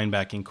how our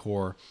linebacking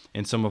core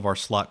and some of our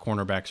slot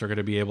cornerbacks are going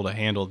to be able to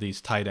handle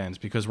these tight ends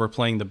because we're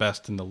playing the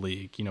best in the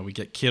league. We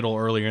get Kittle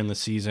earlier in the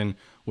season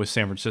with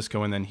San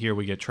Francisco, and then here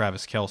we get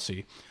Travis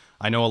Kelce.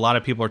 I know a lot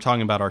of people are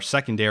talking about our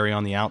secondary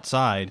on the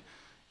outside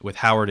with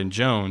Howard and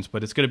Jones,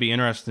 but it's going to be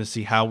interesting to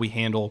see how we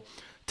handle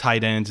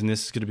tight ends, and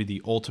this is going to be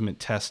the ultimate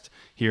test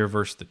here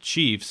versus the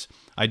Chiefs.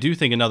 I do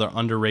think another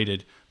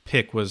underrated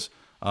pick was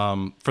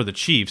for the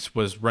Chiefs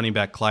was running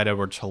back Clyde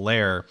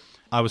Edwards-Helaire.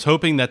 I was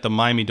hoping that the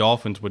Miami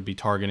Dolphins would be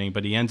targeting,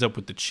 but he ends up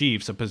with the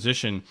Chiefs, a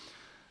position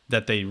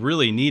that they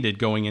really needed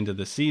going into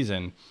the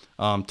season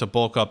to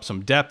bulk up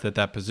some depth at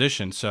that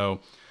position. So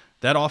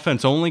that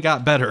offense only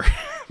got better,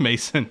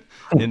 Mason,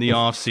 in the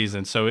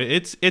offseason. So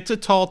it's a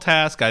tall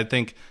task, I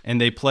think,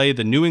 and they play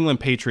the New England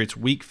Patriots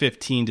Week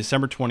 15,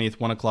 December 20th,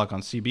 1 o'clock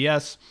on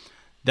CBS.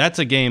 That's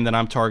a game that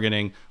I'm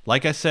targeting.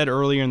 Like I said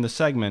earlier in the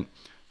segment,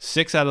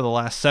 6 out of the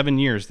last 7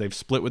 years they've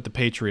split with the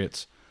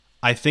Patriots.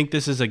 I think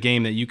this is a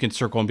game that you can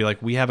circle and be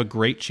like, we have a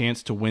great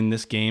chance to win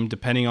this game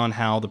depending on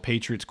how the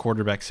Patriots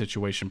quarterback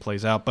situation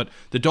plays out. But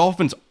the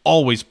Dolphins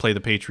always play the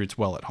Patriots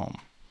well at home.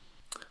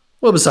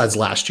 Well, besides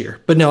last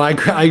year. But no, I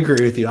agree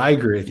with you.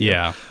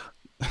 Yeah.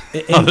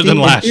 Other than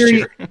last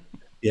year.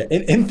 Yeah.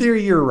 In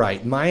theory, you're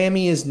right.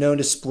 Miami is known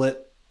to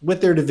split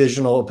with their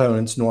divisional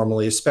opponents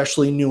normally,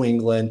 especially New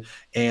England.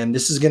 And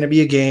this is going to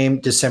be a game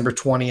December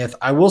 20th.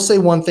 I will say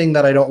one thing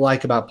that I don't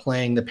like about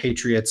playing the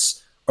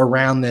Patriots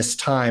around this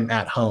time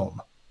at home.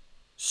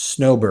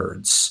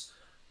 Snowbirds.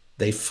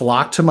 They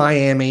flock to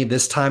Miami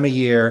this time of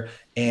year,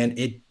 and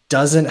it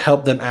doesn't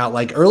help them out.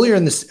 Like earlier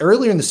in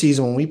the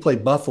season when we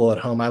played Buffalo at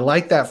home, I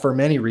like that for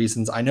many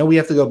reasons. I know we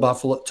have to go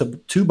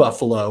to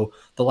Buffalo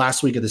the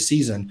last week of the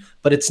season,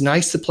 but it's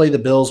nice to play the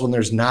Bills when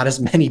there's not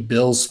as many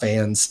Bills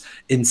fans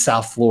in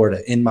South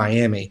Florida, in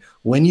Miami.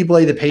 When you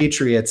play the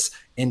Patriots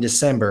in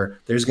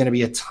December, there's going to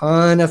be a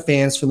ton of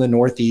fans from the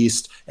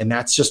Northeast, and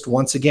that's just,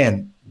 once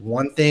again,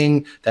 one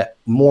thing that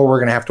more we're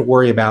going to have to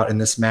worry about in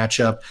this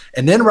matchup.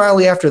 And then,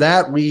 Riley, after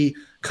that, we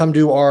come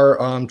to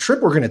our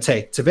trip we're going to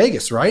take to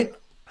Vegas, right?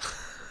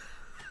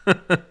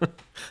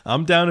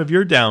 I'm down if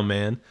you're down,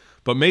 man.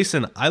 But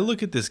Mason, I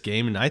look at this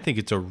game and I think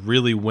it's a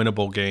really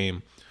winnable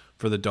game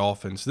for the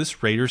Dolphins.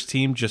 This Raiders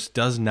team just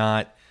doesn't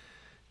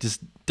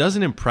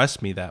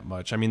impress me that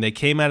much. I mean, they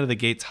came out of the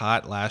gates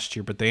hot last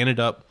year, but they ended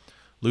up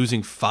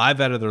losing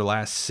 5 out of their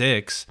last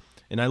 6.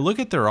 And I look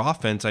at their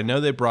offense. I know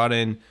they brought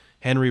in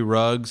Henry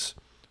Ruggs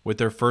with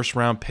their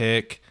first-round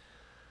pick.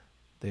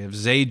 They have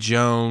Zay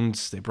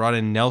Jones. They brought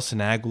in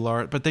Nelson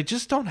Aguilar. But they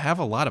just don't have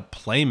a lot of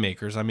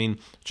playmakers. I mean,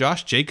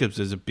 Josh Jacobs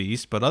is a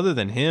beast, but other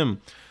than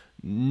him,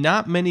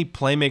 not many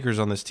playmakers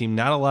on this team.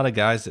 Not a lot of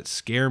guys that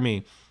scare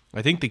me.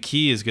 I think the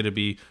key is going to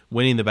be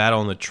winning the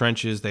battle in the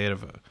trenches. They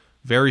have a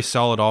very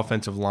solid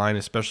offensive line,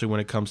 especially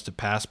when it comes to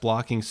pass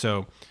blocking.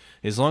 So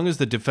as long as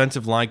the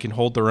defensive line can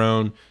hold their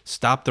own,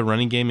 stop the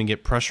running game, and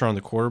get pressure on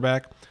the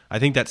quarterback, I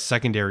think that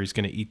secondary is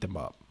going to eat them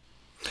up.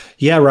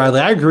 Yeah, Riley,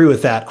 I agree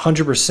with that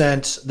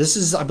 100%. This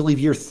is, I believe,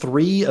 year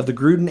 3 of the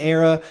Gruden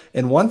era.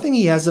 And one thing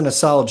he has done a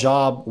solid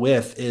job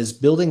with is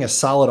building a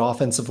solid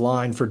offensive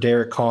line for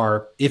Derek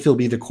Carr if he'll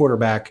be the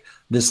quarterback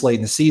this late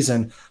in the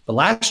season. But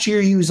last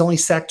year, he was only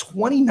sacked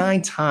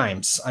 29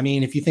 times. I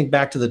mean, if you think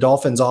back to the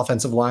Dolphins'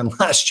 offensive line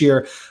last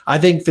year, I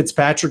think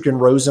Fitzpatrick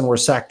and Rosen were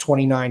sacked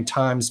 29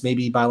 times,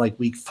 maybe by like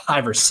week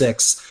 5 or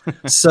 6.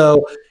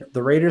 So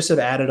the Raiders have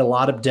added a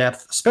lot of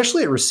depth,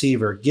 especially at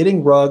receiver,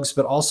 getting Ruggs,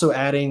 but also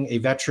adding a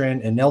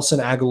veteran and Nelson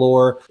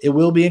Aguilar. It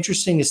will be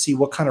interesting to see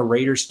what kind of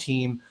Raiders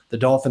team the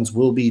Dolphins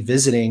will be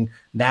visiting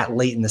that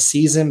late in the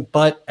season.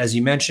 But as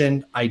you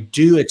mentioned, I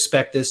do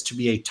expect this to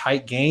be a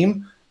tight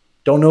game.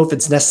 Don't know if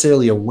it's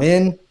necessarily a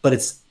win, but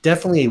it's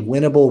definitely a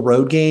winnable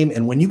road game.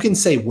 And when you can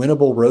say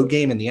winnable road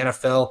game in the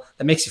NFL,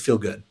 that makes you feel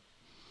good.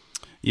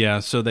 Yeah,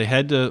 so they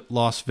head to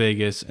Las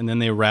Vegas, and then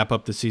they wrap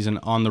up the season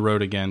on the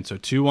road again. So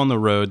 2 on the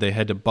road. They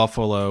head to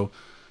Buffalo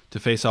to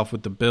face off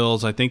with the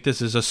Bills. I think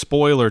this is a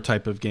spoiler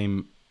type of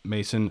game,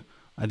 Mason.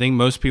 I think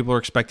most people are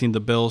expecting the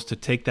Bills to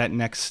take that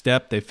next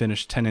step. They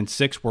finished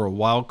 10-6. Were a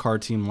wild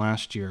card team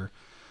last year.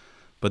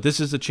 But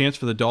this is a chance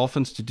for the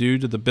Dolphins to do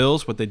to the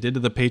Bills what they did to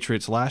the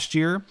Patriots last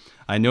year.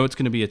 I know it's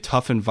going to be a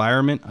tough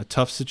environment, a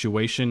tough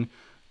situation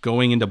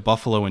going into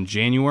Buffalo in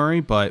January,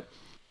 but,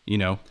 you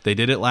know, they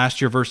did it last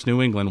year versus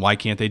New England. Why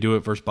can't they do it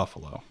versus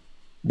Buffalo?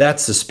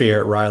 That's the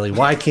spirit, Riley.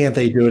 Why can't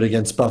they do it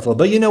against Buffalo?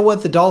 But you know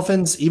what? The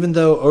Dolphins, even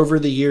though over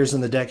the years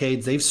and the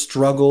decades, they've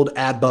struggled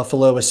at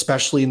Buffalo,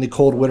 especially in the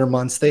cold winter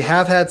months, they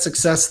have had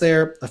success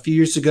there. A few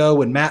years ago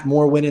when Matt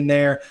Moore went in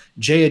there,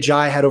 Jay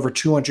Ajayi had over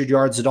 200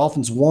 yards. The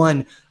Dolphins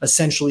won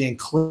essentially and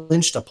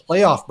clinched a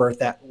playoff berth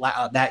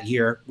that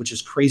year, which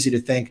is crazy to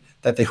think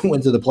that they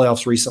went to the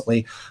playoffs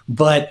recently.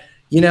 But,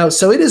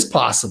 so it is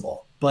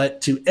possible.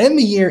 But to end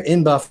the year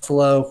in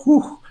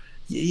Buffalo,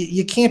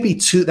 you can't be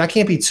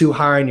too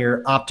high on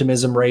your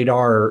optimism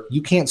radar, or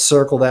you can't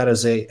circle that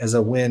as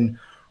a win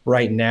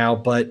right now.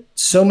 But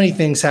so many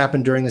things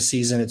happen during the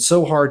season. It's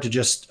so hard to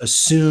just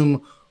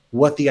assume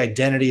what the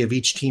identity of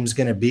each team's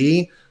going to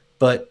be.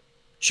 But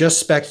just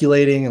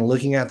speculating and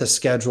looking at the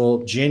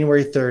schedule,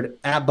 January 3rd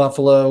at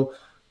Buffalo.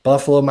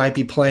 Buffalo might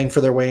be playing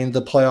for their way into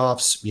the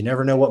playoffs. You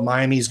never know what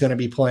Miami is going to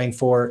be playing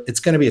for.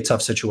 It's going to be a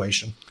tough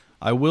situation.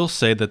 I will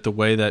say that the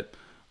way that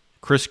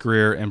Chris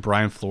Greer and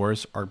Brian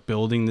Flores are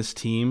building this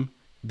team,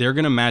 they're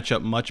going to match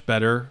up much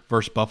better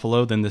versus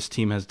Buffalo than this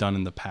team has done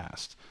in the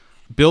past.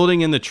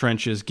 Building in the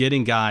trenches,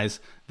 getting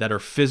guys that are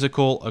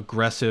physical,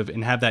 aggressive,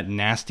 and have that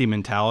nasty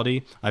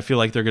mentality, I feel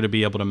like they're going to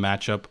be able to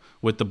match up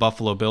with the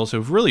Buffalo Bills,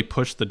 who've really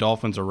pushed the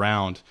Dolphins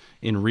around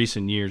in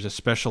recent years,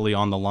 especially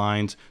on the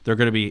lines. They're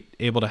going to be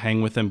able to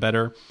hang with them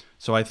better.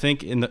 So I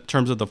think in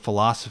terms of the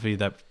philosophy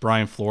that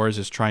Brian Flores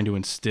is trying to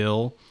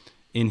instill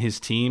in his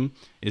team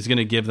is going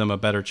to give them a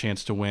better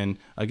chance to win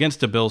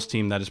against a Bills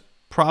team that is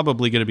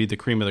probably going to be the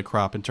cream of the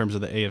crop in terms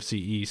of the AFC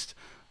East.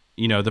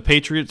 The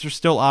Patriots are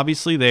still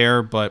obviously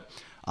there, but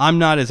I'm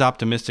not as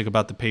optimistic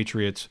about the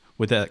Patriots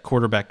with that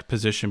quarterback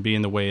position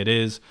being the way it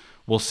is.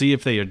 We'll see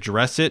if they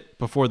address it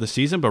before the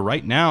season, but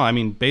right now,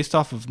 based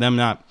off of them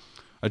not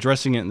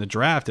addressing it in the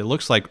draft, it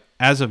looks like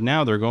as of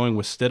now they're going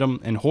with Stidham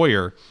and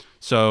Hoyer.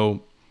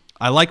 So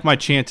I like my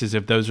chances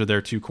if those are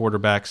their two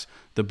quarterbacks.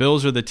 The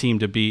Bills are the team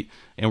to beat,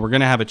 and we're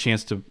going to have a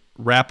chance to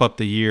wrap up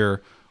the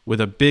year with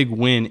a big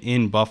win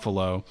in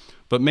Buffalo.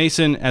 But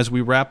Mason, as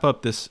we wrap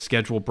up this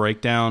schedule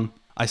breakdown,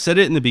 I said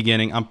it in the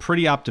beginning, I'm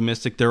pretty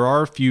optimistic. There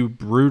are a few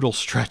brutal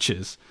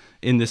stretches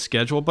in this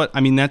schedule, but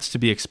that's to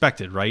be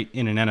expected, right?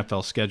 In an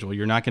NFL schedule,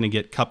 you're not going to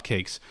get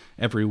cupcakes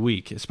every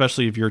week,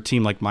 especially if you're a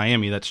team like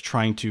Miami that's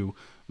trying to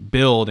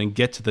build and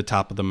get to the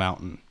top of the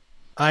mountain.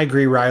 I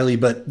agree, Riley,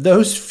 but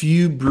those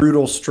few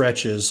brutal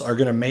stretches are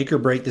going to make or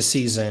break the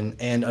season.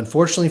 And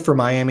unfortunately for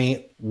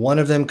Miami, one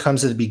of them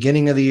comes at the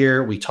beginning of the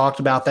year. We talked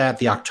about that,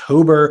 the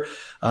October.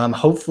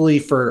 Hopefully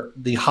for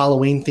the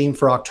Halloween theme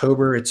for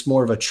October, it's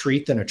more of a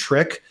treat than a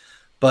trick.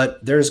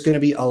 But there's going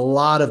to be a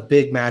lot of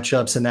big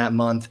matchups in that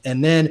month.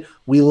 And then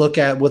we look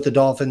at what the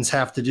Dolphins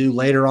have to do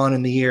later on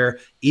in the year.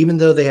 Even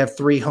though they have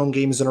 3 home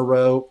games in a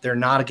row, they're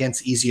not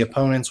against easy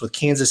opponents with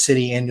Kansas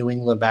City and New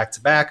England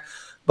back-to-back.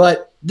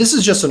 But this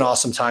is just an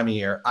awesome time of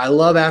year. I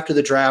love after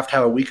the draft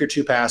how a week or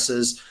two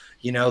passes,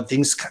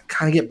 things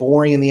kind of get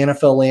boring in the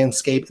NFL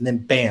landscape, and then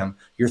bam,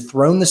 you're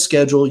thrown the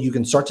schedule. You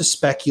can start to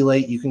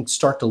speculate. You can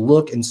start to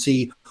look and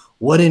see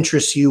what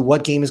interests you,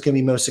 what game is going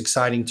to be most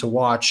exciting to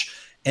watch.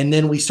 And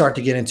then we start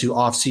to get into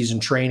off-season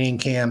training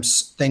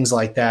camps, things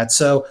like that.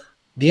 So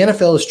the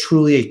NFL is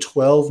truly a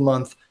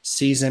 12-month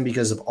season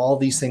because of all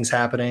these things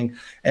happening.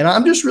 And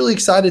I'm just really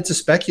excited to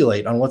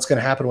speculate on what's going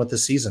to happen with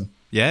this season.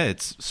 Yeah,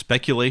 it's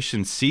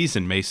speculation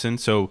season, Mason.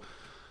 So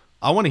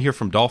I want to hear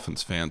from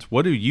Dolphins fans.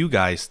 What do you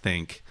guys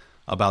think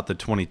about the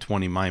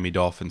 2020 Miami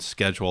Dolphins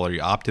schedule? Are you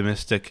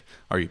optimistic?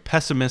 Are you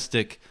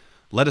pessimistic?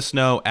 Let us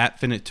know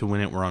at Finit to Win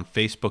It. We're on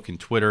Facebook and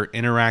Twitter.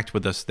 Interact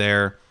with us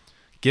there.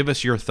 Give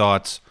us your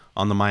thoughts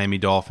on the Miami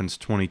Dolphins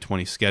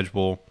 2020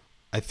 schedule.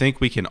 I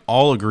think we can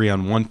all agree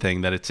on one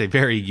thing, that it's a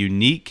very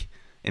unique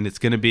and it's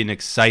going to be an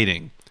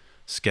exciting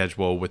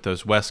schedule with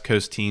those West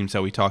Coast teams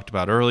that we talked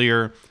about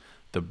earlier,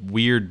 the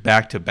weird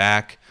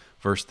back-to-back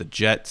versus the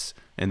Jets,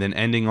 and then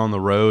ending on the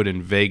road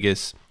in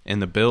Vegas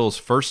and the Bills.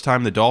 First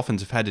time the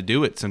Dolphins have had to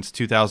do it since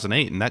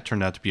 2008, and that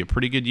turned out to be a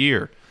pretty good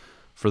year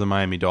for the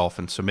Miami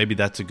Dolphins. So maybe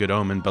that's a good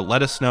omen. But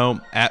let us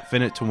know at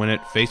Finit to Win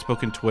It,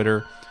 Facebook and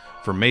Twitter.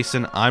 For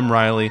Mason, I'm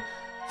Riley.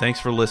 Thanks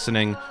for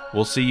listening.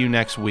 We'll see you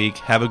next week.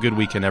 Have a good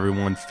weekend,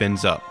 everyone.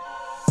 Fins up.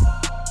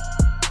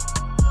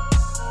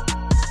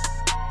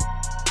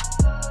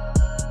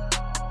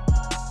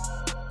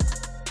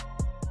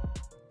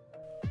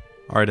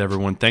 All right,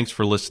 everyone, thanks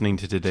for listening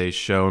to today's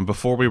show. And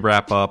before we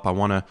wrap up, I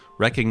want to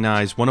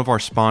recognize one of our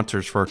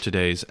sponsors for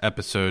today's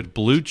episode,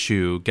 Blue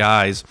Chew.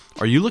 Guys,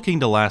 are you looking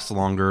to last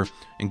longer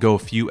and go a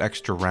few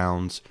extra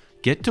rounds?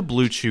 Get to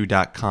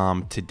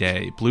BlueChew.com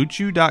today.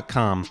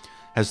 BlueChew.com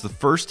has the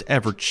first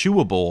ever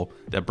chewable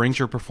that brings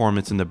your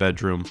performance in the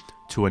bedroom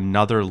to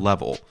another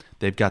level.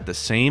 They've got the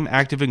same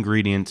active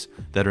ingredients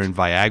that are in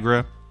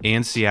Viagra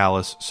and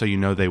Cialis, so you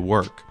know they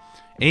work.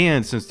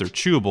 And since they're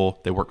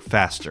chewable, they work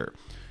faster.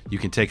 You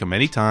can take them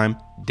anytime,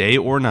 day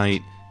or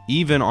night,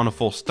 even on a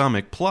full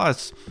stomach.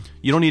 Plus,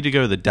 you don't need to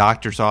go to the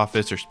doctor's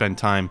office or spend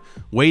time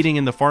waiting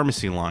in the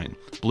pharmacy line.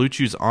 Blue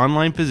Chew's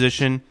online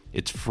position,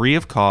 it's free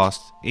of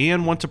cost,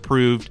 and once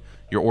approved,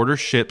 your order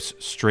ships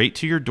straight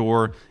to your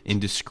door in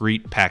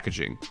discreet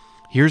packaging.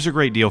 Here's a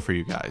great deal for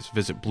you guys.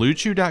 Visit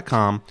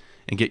BlueChew.com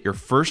and get your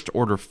first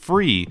order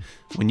free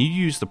when you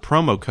use the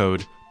promo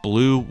code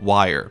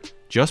BLUEWIRE.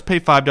 Just pay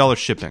 $5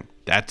 shipping.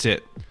 That's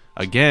it.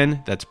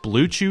 Again, that's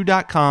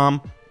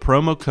BlueChew.com,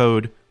 promo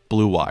code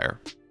BLUEWIRE.